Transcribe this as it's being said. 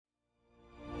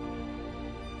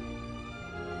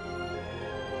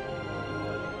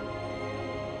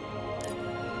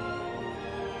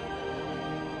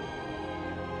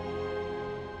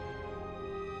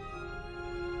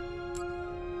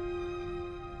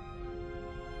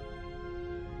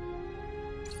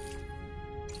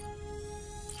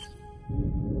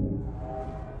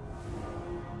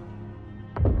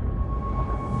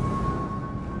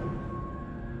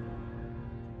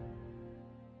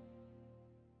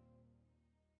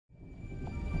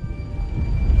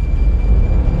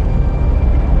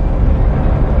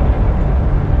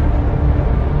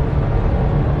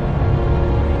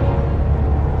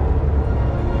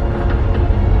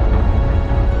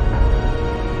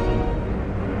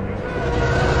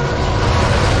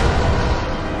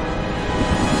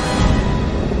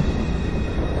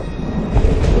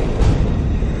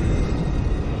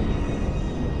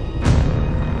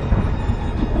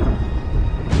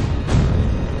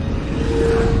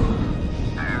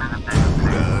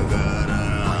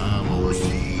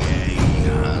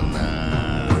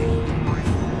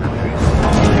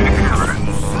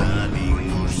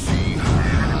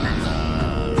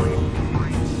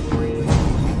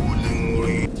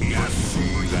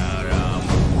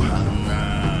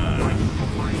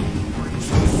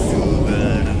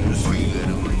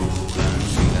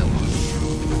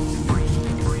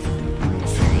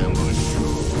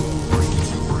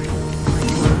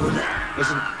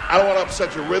Listen, I don't want to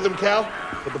upset your rhythm, Cal,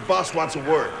 but the boss wants a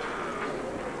word.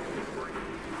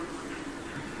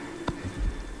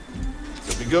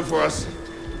 It'll be good for us.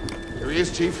 Here he is,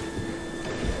 Chief.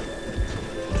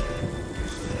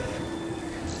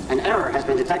 An error has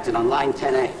been detected on line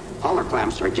 10A. All our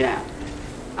clamps are jammed.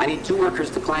 I need 2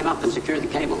 workers to climb up and secure the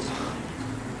cables.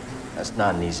 That's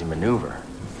not an easy maneuver.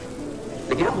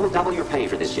 The guild will double your pay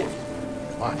for this shift.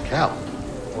 Come on, Cal.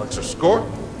 What's our score?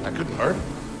 That couldn't hurt.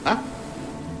 Huh?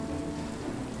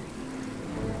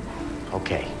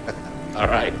 Okay. All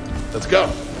right, let's go.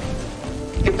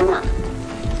 Get to work.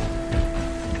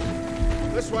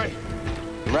 This way.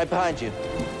 I'm right behind you.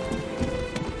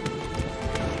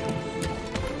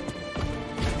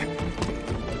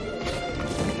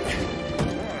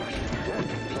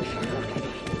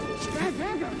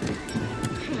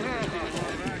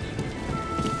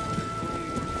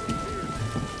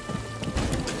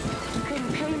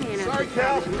 Sorry,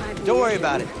 Cal. Don't worry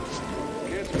about it.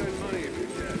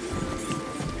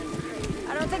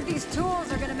 I don't think these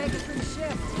tools are gonna make it through the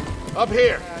shift. Up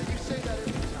here.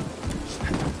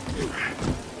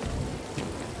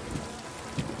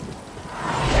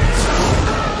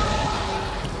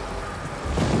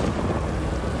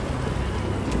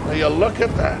 Now you look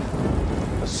at that.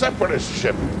 A separatist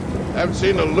ship. Haven't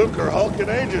seen a Luke or Hulk in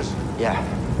ages. Yeah.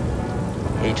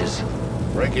 Ages.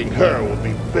 Breaking her will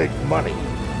be big money.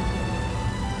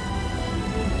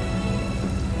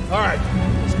 All right,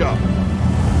 let's go.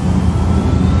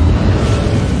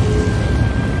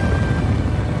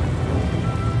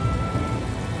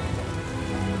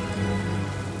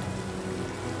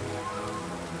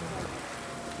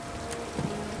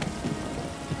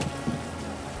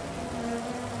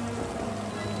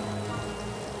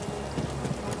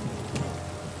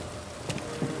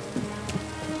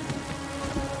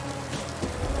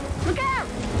 Look out!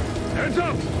 Hands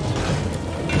up!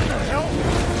 What the hell?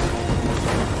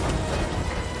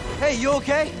 Hey, you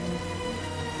okay?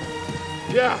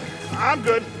 Yeah, I'm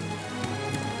good.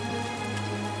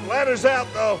 Ladder's out,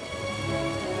 though.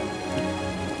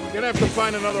 Gonna have to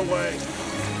find another way.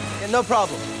 Yeah, no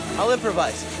problem. I'll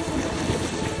improvise.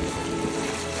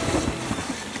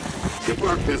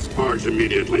 Depart this barge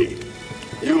immediately.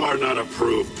 You are not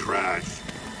approved trash.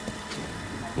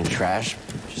 I'm trash,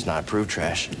 just not approved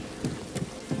trash.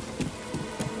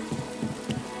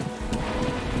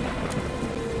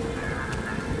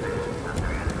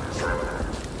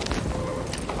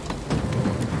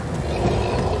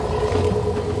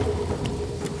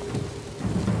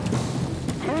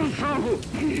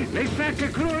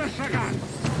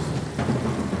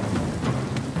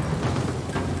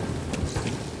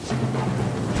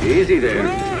 Easy there.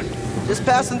 Just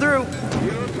passing through.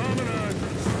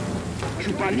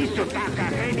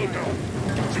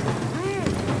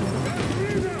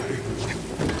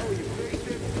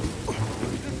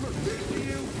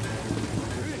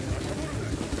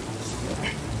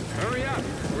 Hurry up.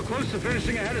 We're close to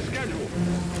finishing ahead of schedule.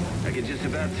 I can just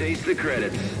about taste the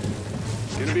credits.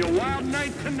 It's gonna be a wild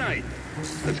night tonight.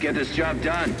 Let's get this job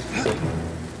done.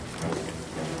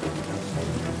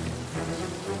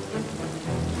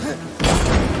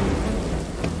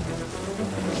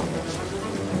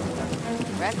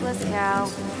 Reckless,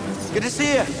 Cal. Good to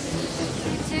see you.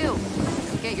 You too.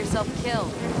 Get yourself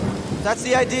killed. That's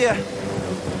the idea.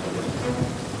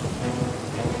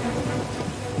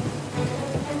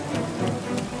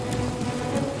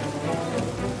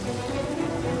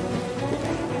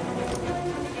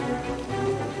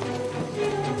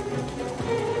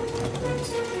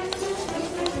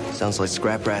 Sounds like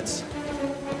scrap rats.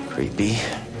 Creepy.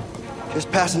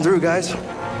 Just passing through, guys.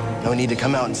 No need to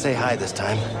come out and say hi this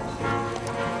time.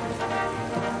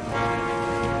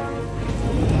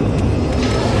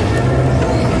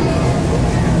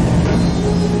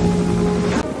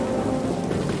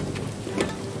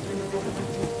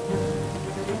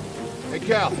 Hey,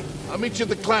 Cal, I'll meet you at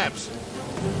the clamps.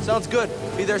 Sounds good.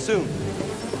 Be there soon.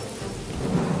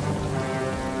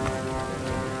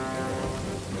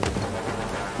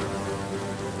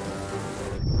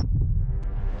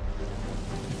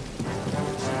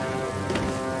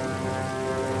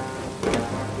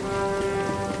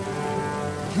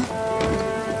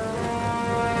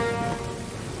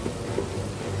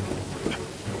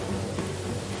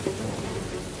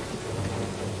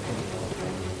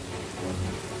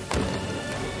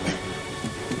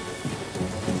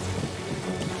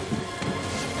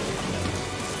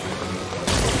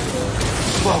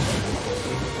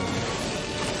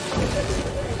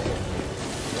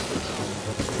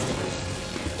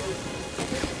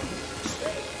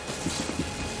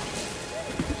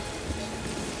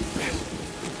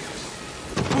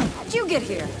 How'd you get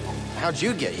here? How'd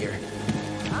you get here?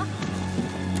 Huh?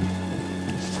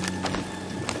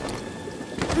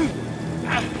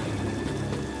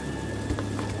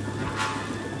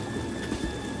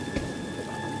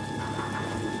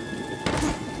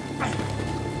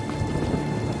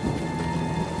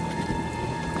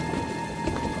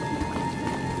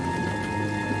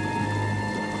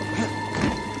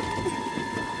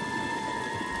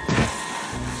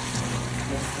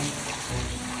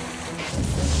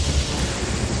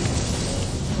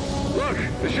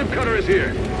 The ship cutter is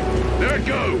here. There it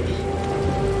goes.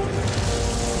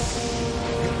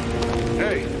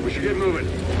 Hey, we should get moving.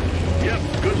 Yep,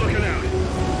 good looking out.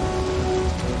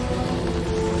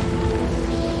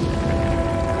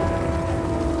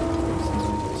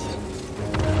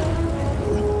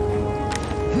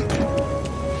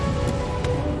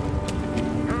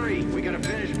 Hurry, we gotta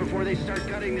finish before they start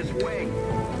cutting this wing.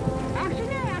 After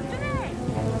me!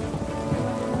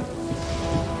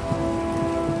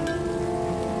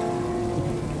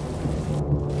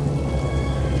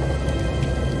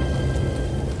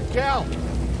 Cal,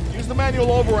 use the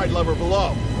manual override lever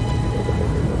below.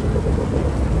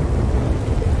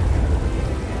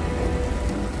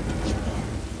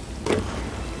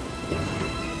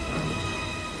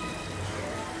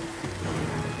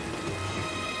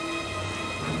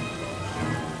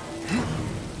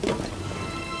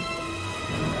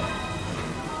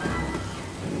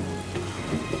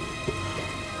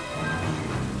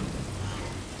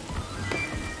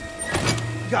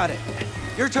 Got it.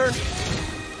 Your turn.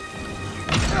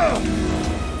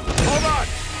 Hold on.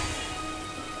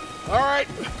 All right,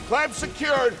 clamp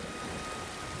secured.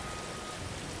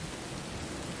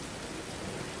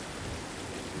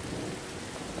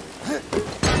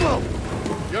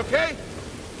 You okay?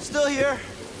 Still here.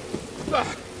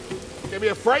 Give me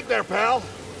a fright there, pal.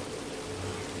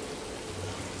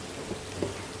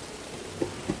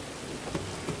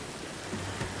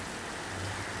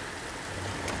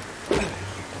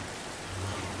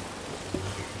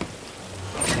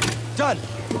 Done.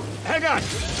 Hang on.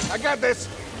 I got this.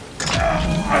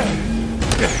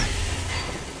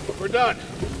 We're done.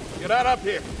 Get on up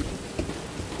here.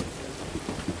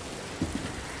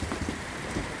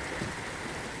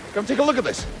 Come take a look at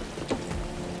this.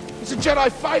 It's a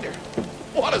Jedi fighter.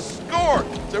 What a score!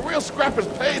 It's a real scrapper's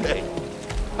payday.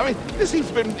 I mean, this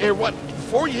thing's been here, what,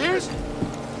 4 years?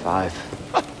 5.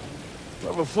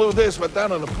 Whoever flew this went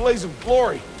down in a blaze of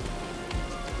glory.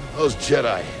 Those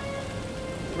Jedi.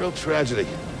 Real tragedy.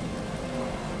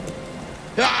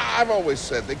 I've always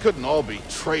said they couldn't all be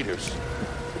traitors.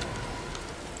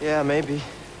 Yeah, maybe.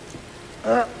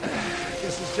 Guess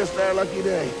it's just our lucky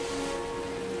day.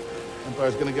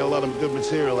 Empire's gonna get a lot of good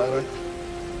material out of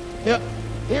it. Yeah,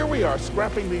 here we are,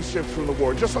 scrapping these ships from the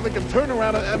war, just so they can turn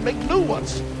around and make new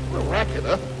ones. What a racket,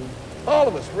 huh? All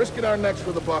of us risking our necks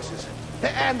for the bosses.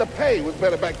 And the pay was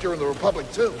better back during the Republic,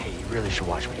 too. Hey, you really should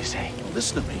watch what you say.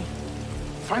 Listen to me.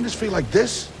 Find us feel like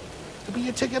this, to be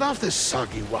your ticket off this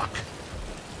soggy rock.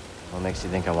 What makes you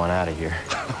think I want out of here?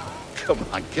 Come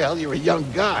on, Cal, you're a young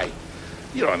guy.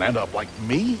 You don't end up like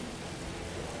me.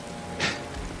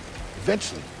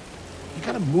 Eventually, you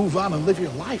gotta move on and live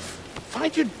your life.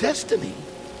 Find your destiny.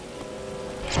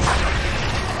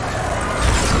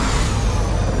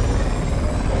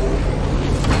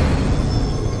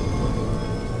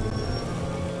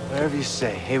 Whatever you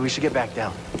say. Hey, we should get back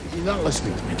down. You're not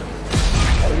listening to me, though.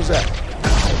 What was that?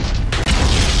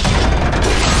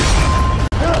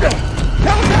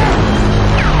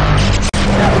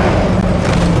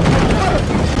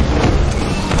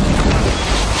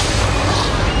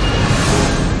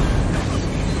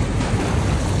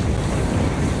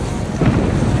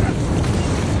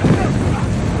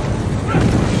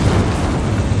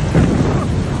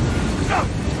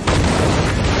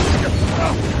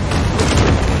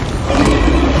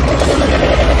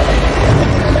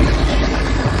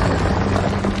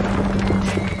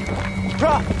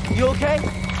 You okay?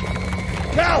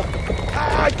 Cal!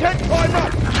 I can't climb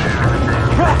up!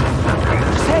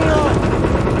 Just hang on!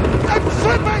 I'm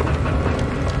slipping!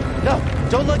 No,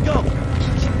 don't let go!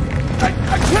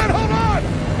 I can't hold on!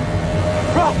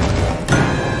 Bro!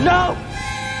 No!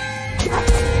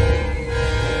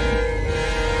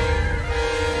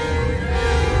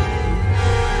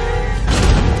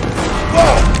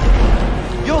 Whoa!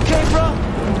 You okay, bro?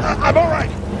 I'm all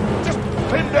right. Just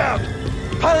pinned down.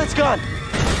 Pilot's gone!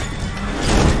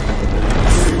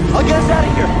 I'll get us out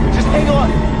of here. Just hang on.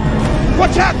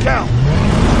 Watch out, Cal!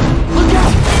 Look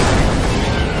out!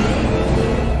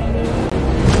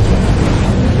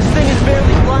 This thing is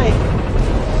barely flying.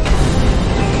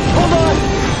 Hold on!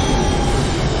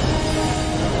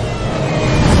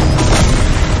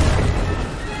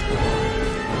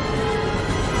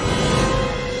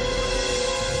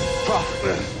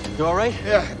 You all right?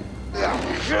 Yeah.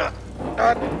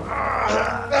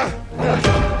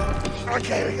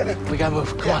 Okay, We gotta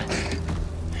move. Come on.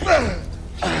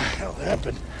 What the hell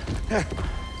happened?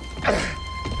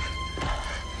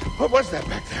 What was that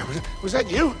back there? Was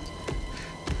that you?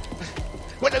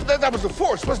 Well, that was the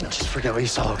Force, wasn't it? Just forget what you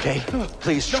saw, okay?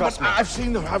 Please trust me. I've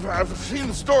seen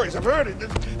the stories. I've heard it.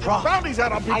 Prof, bounties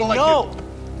out on people I like know.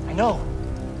 you. I know.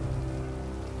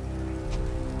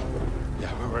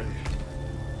 Yeah, we're ready.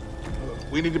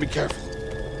 We need to be careful.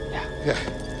 Yeah.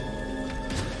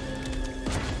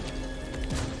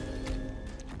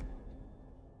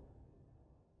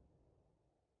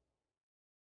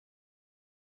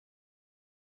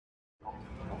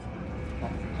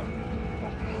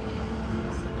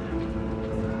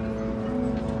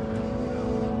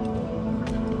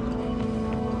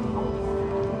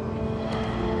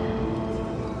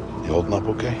 You holding up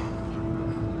okay?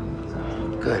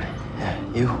 Good. Yeah,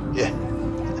 you? Yeah.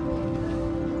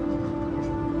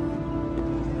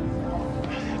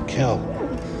 Kel,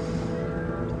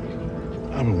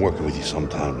 I've been working with you some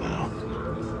time now.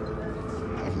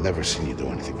 I've never seen you do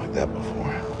anything like that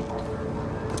before.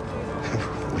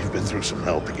 We've been through some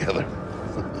hell together.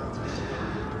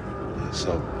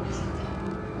 So,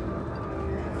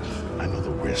 I know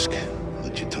the risk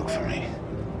that you took for me.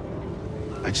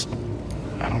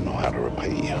 I don't know how to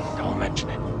repay you. Don't mention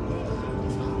it.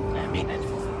 I mean it.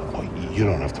 Oh, you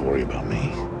don't have to worry about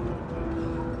me.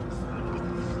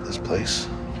 This place,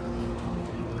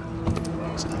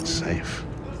 it's not safe.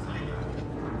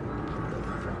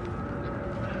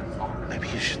 Maybe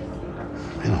you should,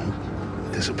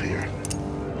 disappear.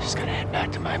 Just gonna head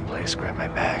back to my place, grab my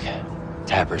bag.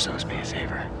 Tappers owes me a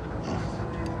favor.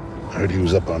 Oh. I heard he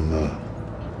was up on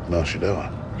Mount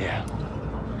Shidoa. Yeah.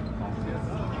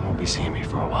 You won't be seeing me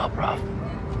for a while, Prof.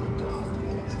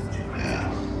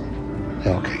 Yeah,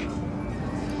 okay.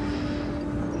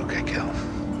 Okay, Kel.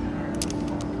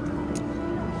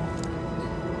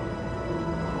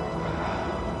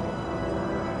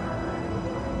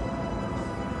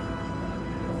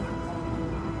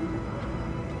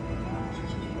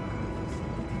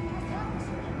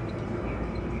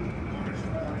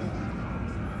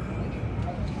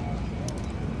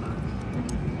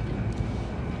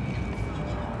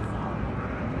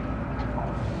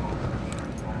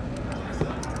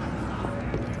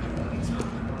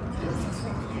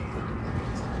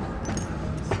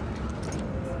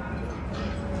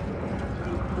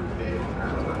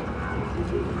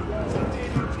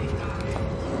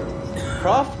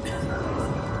 Prof?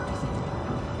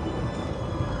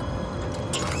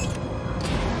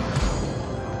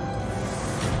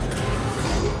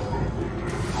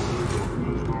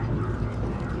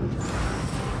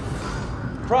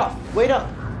 Prof, wait up.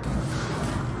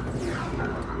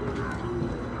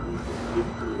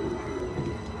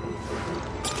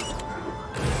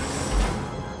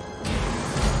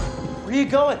 Where are you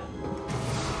going?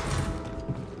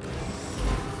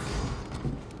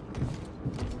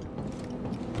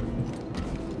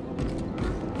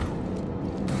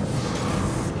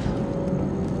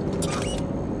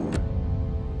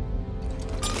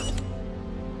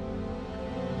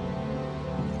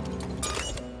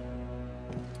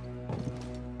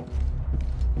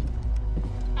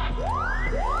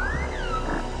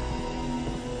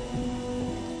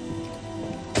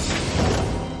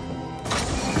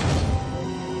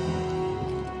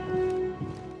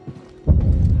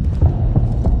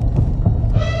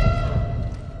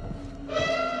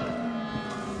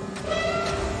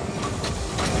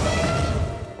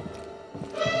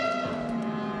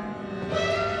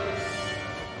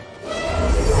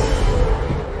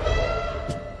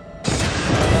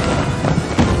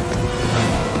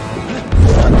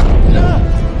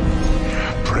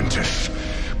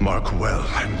 Mark well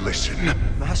and listen.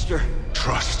 Master.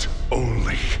 Trust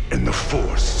only in the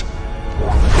Force.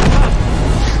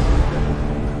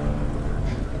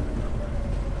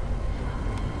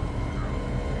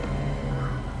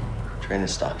 Train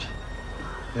has stopped.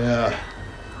 Yeah,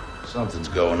 something's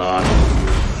going on.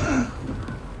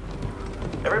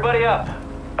 Everybody up.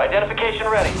 Identification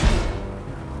ready.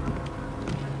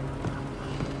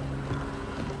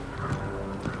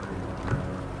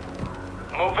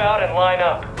 Move out and line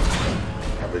up.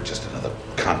 Probably just another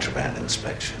contraband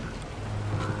inspection.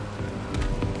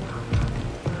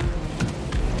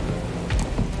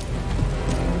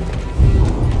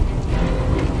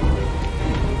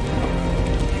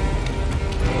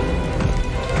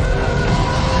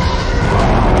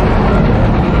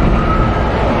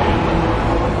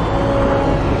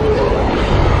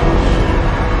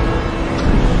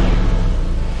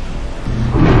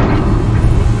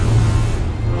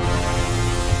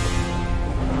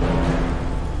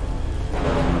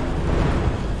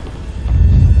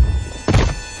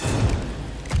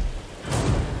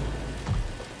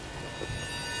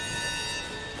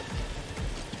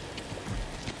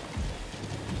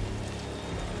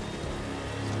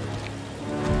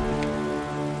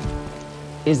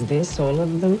 Is this all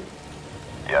of them?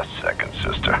 Yes, second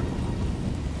sister.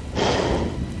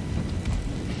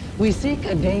 We seek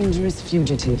a dangerous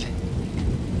fugitive.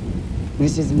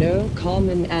 This is no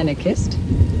common anarchist,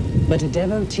 but a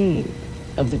devotee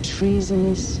of the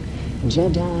treasonous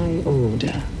Jedi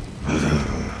Order.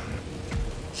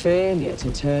 Failure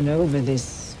to turn over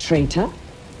this traitor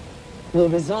will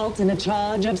result in a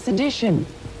charge of sedition.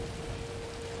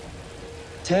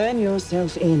 Turn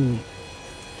yourself in,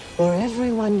 or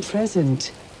everyone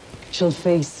present shall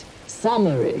face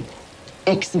summary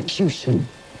execution.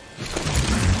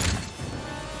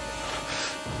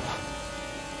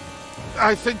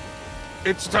 I think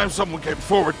it's time someone came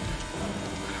forward.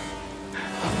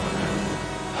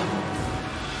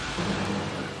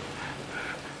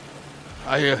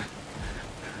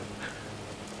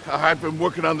 I've been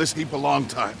working on this heap a long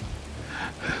time.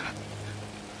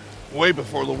 Way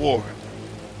before the war.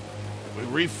 We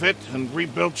refit and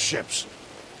rebuilt ships.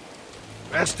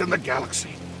 Best in the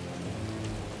galaxy.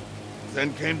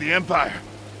 Then came the Empire.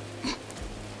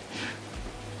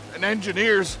 And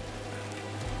engineers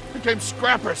became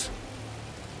scrappers.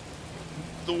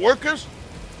 The workers,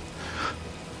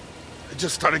 they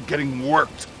just started getting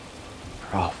worked.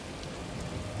 Bro.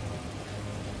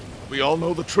 We all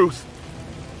know the truth.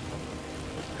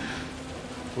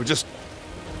 We're just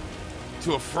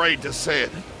too afraid to say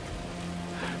it.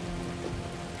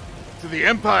 To the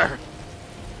Empire,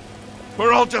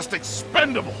 we're all just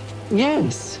expendable.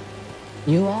 Yes,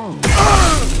 you are.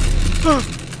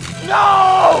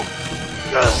 No!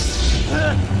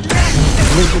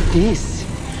 Look at this,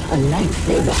 a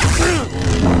lightsaber.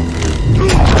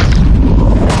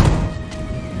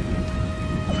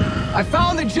 I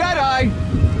found the Jedi!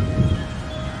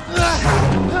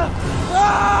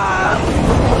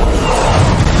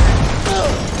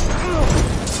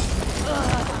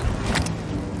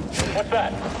 What's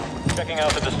that? Checking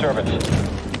out the disturbance.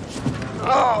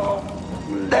 Oh,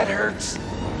 that hurts.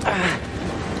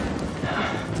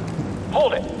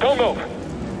 Hold it! Don't move!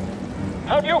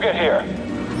 How'd you get here?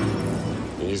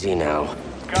 Easy now.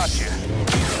 Gotcha.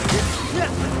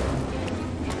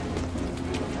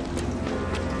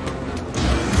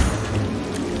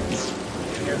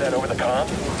 Hear that over the comm?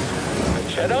 The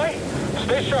Jedi?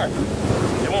 Stay sharp.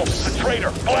 They won't. The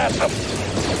traitor. Blast him.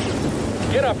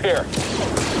 Get up here.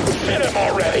 Hit him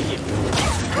already.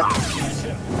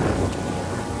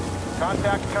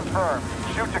 Contact confirmed.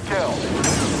 Shoot to kill.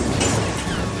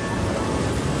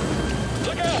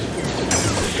 Look out!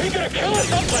 He's gonna kill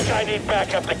us up like I need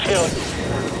backup to kill him.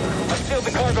 I've sealed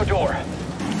the cargo door.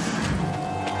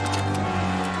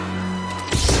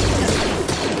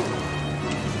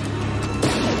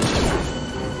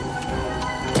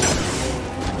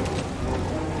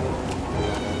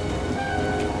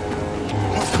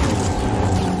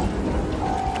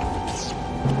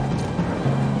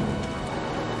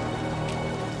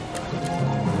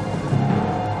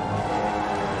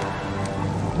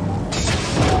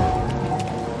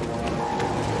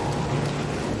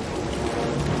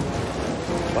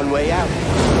 One way out.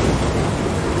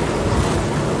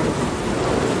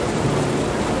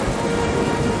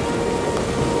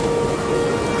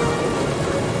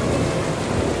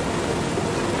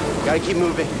 Gotta keep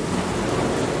moving.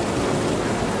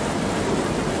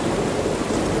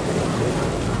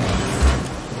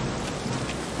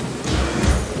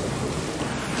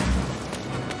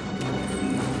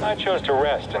 I chose to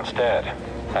rest instead.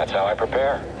 That's how I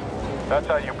prepare. That's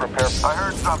how you prepare. I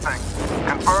heard something.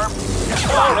 Confirm?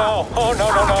 Oh no! Oh no,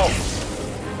 no, no!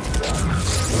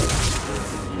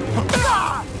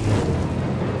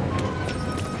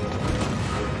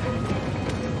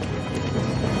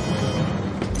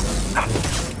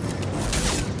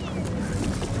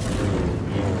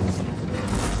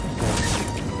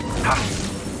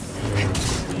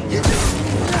 Is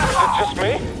it just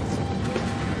me?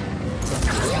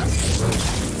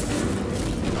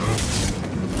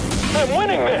 I'm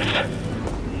winning this!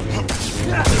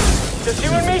 Just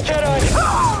you and me, Jedi!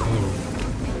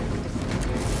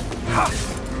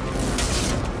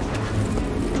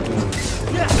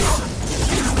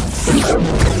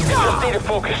 Just need to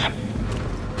focus.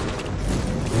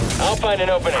 I'll find an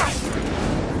opening.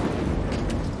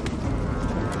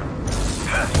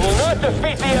 We'll not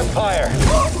defeat the Empire!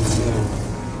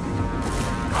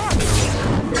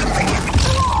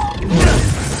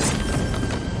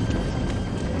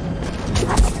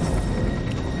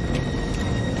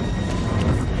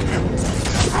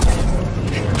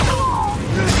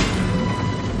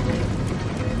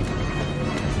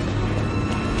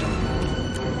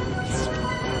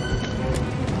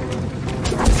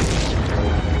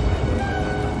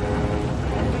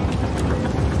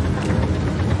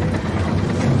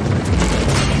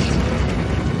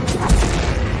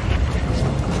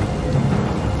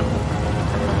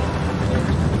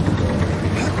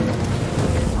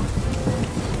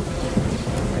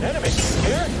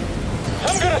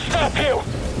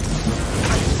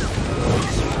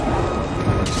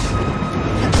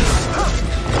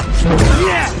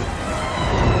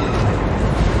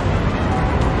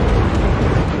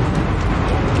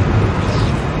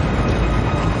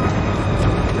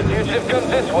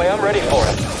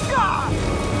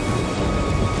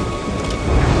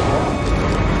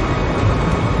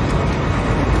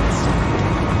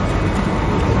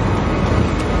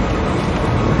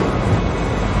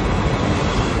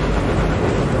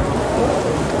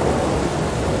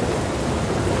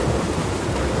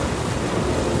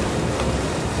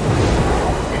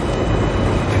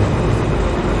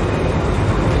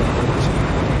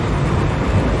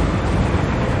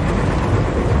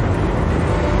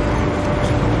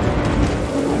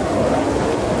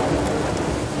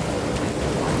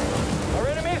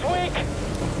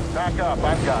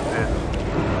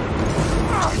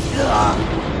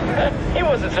 He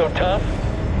wasn't so tough.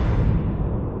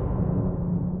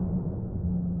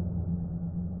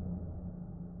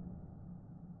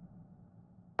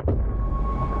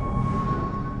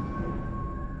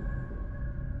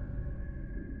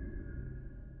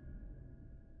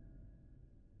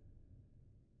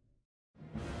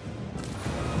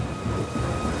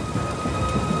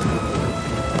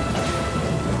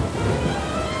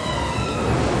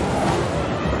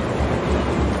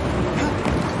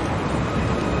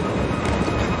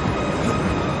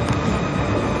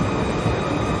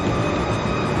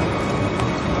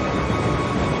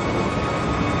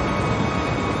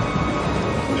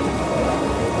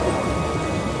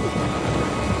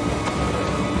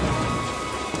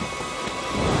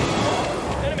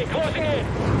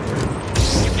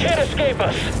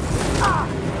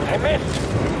 I missed!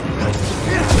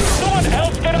 Someone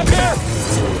else get up here!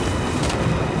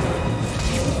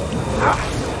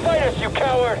 Fight us, you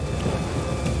coward!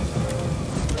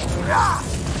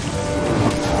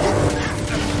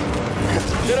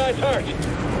 Jedi's hurt!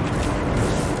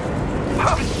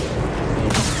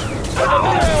 There's another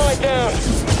ally down!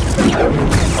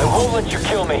 I won't let you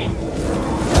kill me!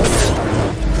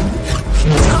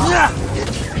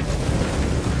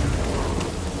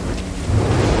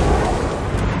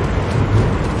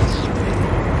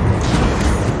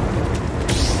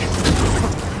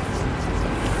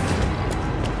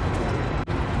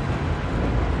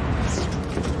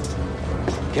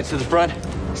 Get to the front,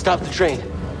 stop the train.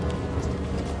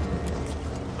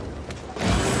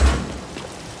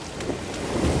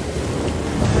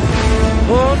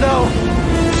 Oh no!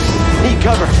 Need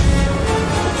cover.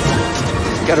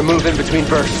 Gotta move in between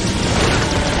bursts.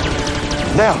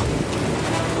 Now!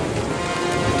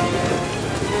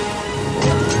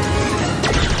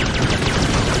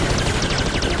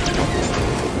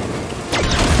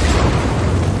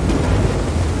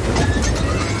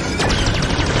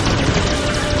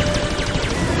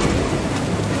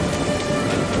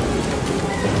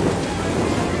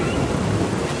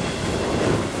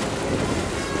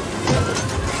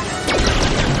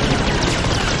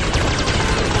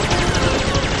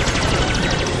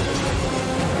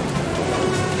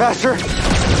 Faster!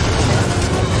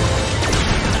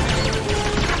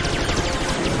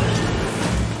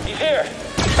 He's here!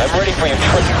 I'm ready for your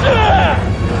trick.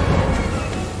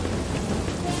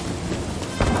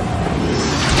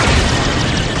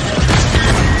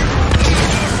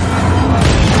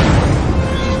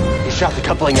 He shot the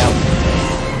coupling out.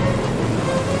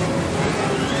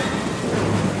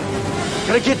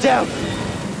 Gotta get down!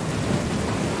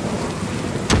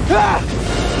 Ah!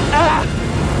 Ah!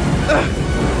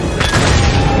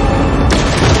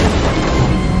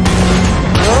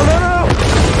 No, no, no!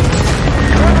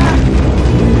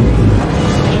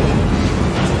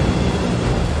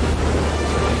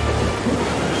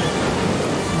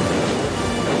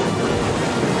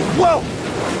 Whoa!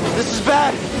 This is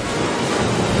bad!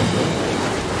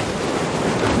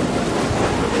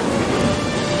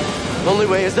 Only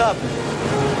way is up.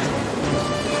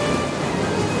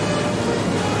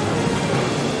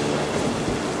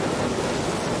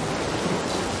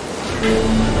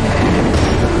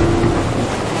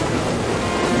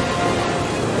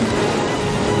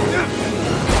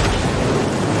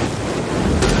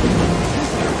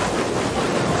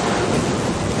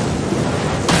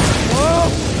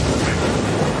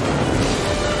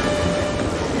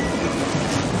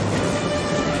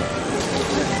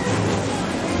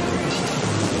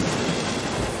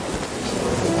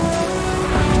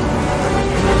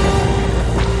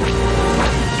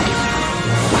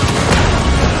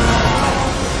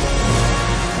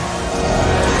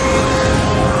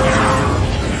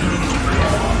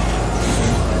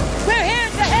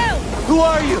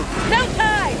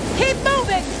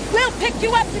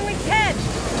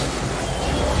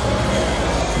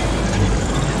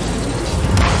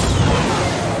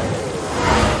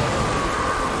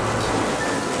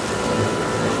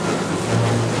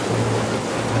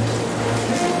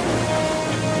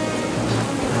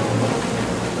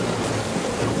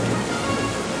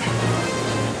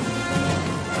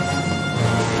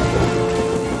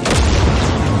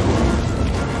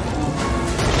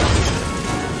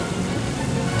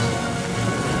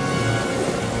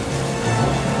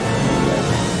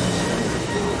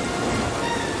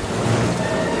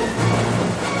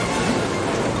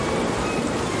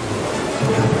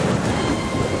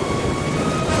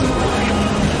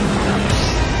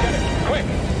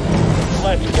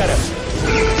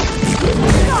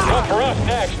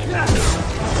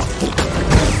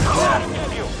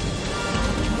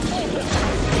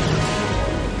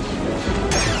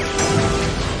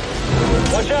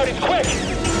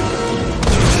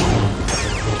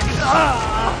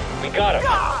 We got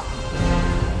him.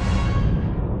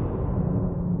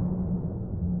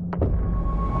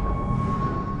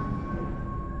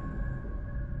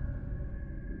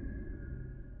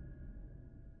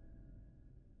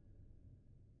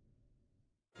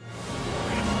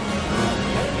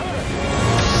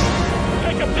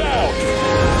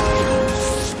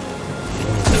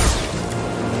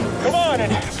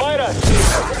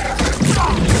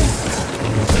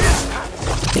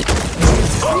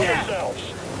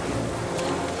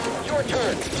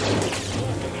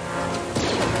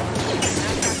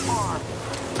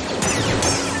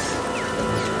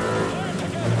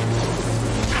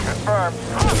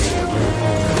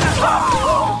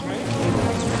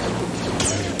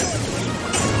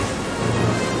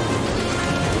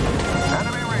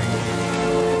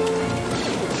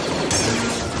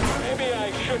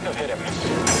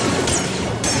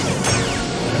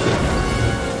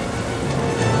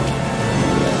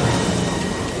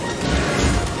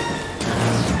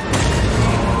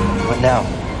 Now.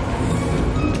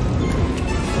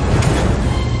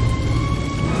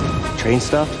 Train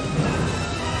stuff?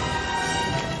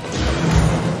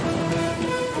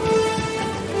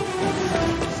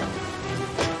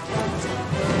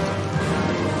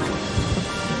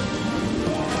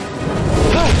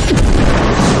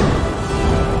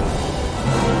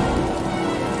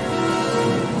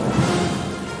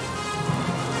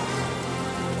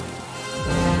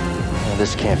 Oh,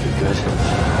 this can't be good.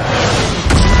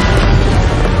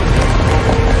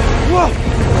 Whoa!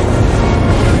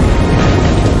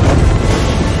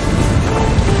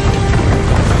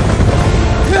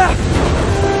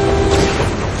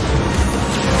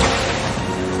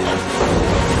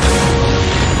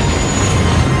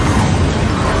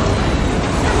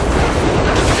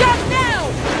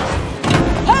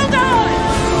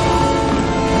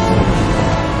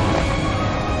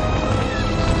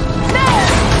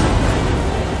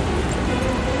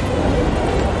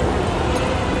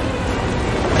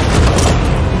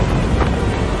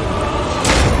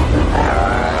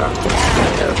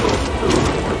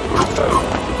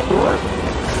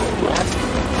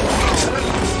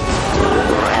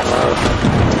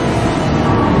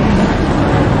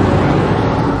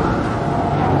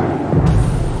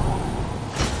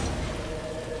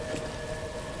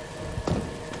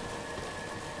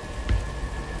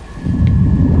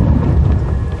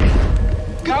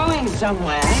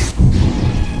 Somewhere.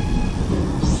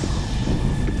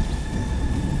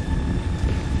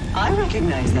 I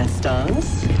recognize that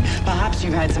stance. Perhaps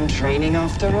you've had some training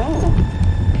after all.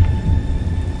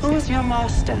 Who was your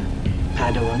master,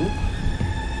 Padawan?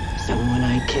 Someone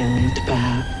I killed,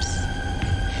 perhaps?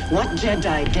 What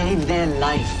Jedi gave their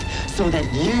life so that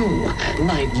you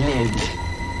might live?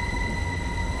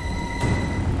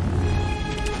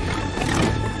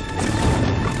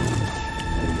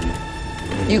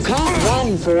 You can't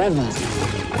run forever.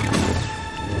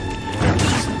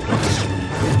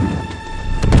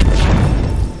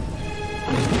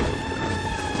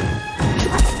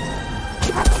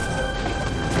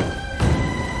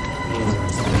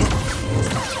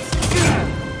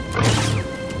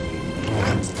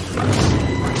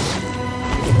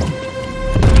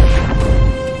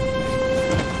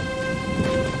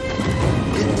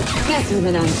 Better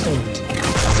than I thought.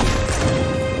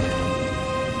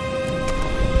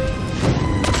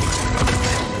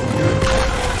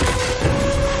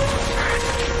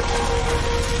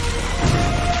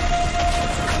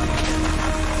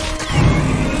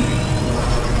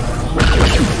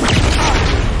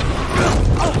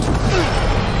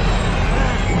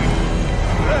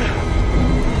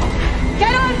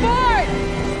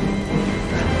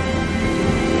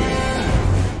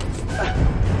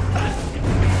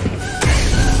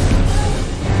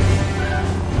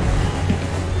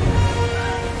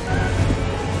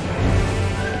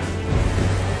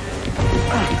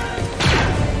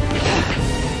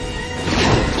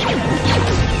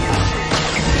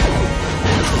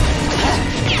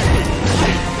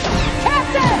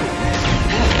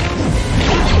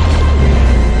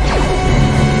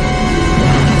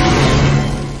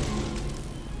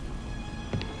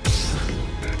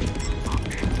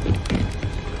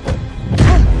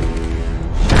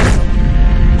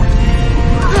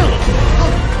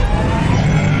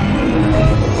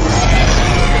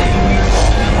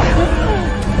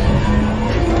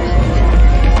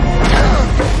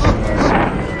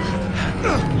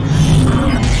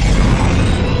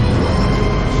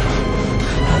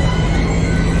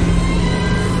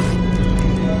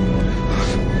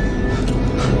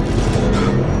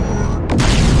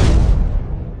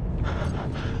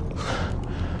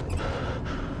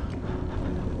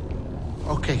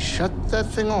 Okay, shut that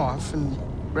thing off and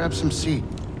Grab some seat.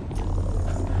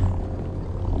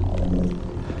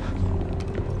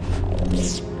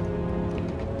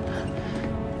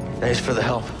 Thanks for the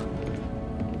help.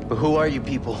 But who are you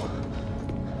people?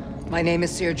 My name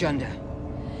is Seer Junda,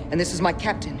 and this is my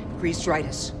captain, Grease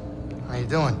Dritus. How you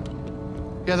doing?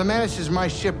 Yeah, the Mantis is my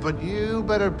ship, but you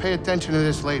better pay attention to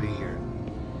this lady here.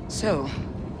 So,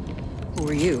 who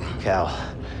are you? Cal.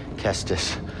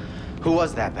 Kestis. Who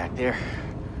was that back there?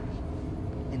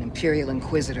 An Imperial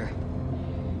Inquisitor.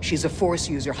 She's a Force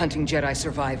user hunting Jedi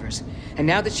survivors. And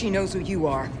now that she knows who you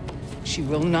are, she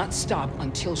will not stop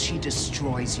until she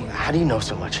destroys you. How do you know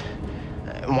so much?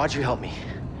 And why'd you help me?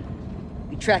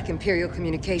 We track Imperial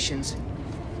communications.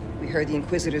 We heard the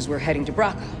Inquisitors were heading to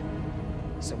Braca,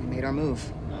 so we made our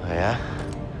move. Oh, yeah?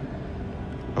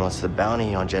 And what's the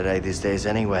bounty on Jedi these days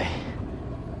anyway?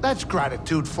 That's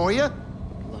gratitude for you.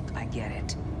 Look, I get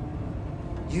it.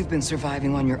 You've been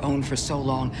surviving on your own for so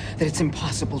long that it's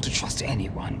impossible to trust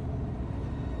anyone.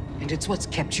 And it's what's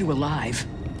kept you alive.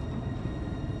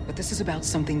 But this is about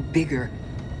something bigger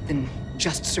than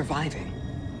just surviving.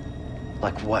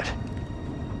 Like what?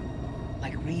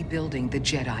 Like rebuilding the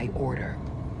Jedi Order.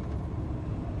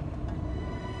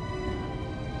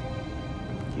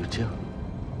 You two?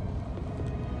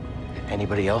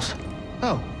 Anybody else?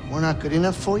 Oh, we're not good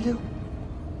enough for you?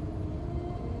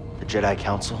 The Jedi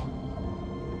Council?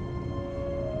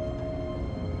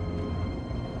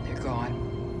 They're gone.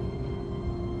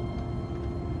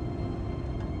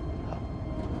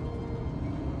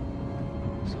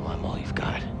 So I'm all you've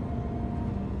got.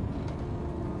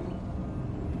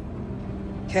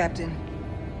 Captain,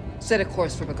 set a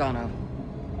course for Bogano.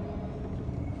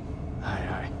 Aye,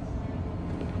 aye.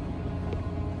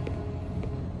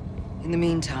 In the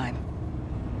meantime,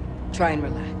 try and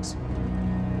relax.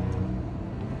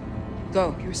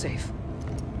 Go, you're safe.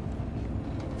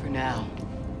 For now.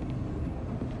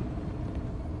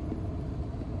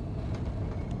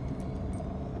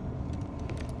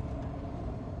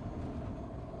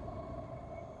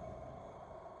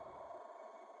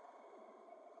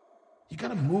 You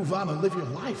gotta move on and live your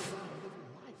life.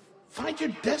 Find your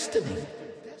destiny.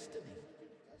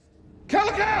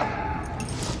 Calico!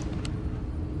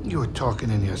 You were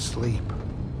talking in your sleep.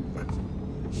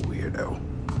 Weirdo.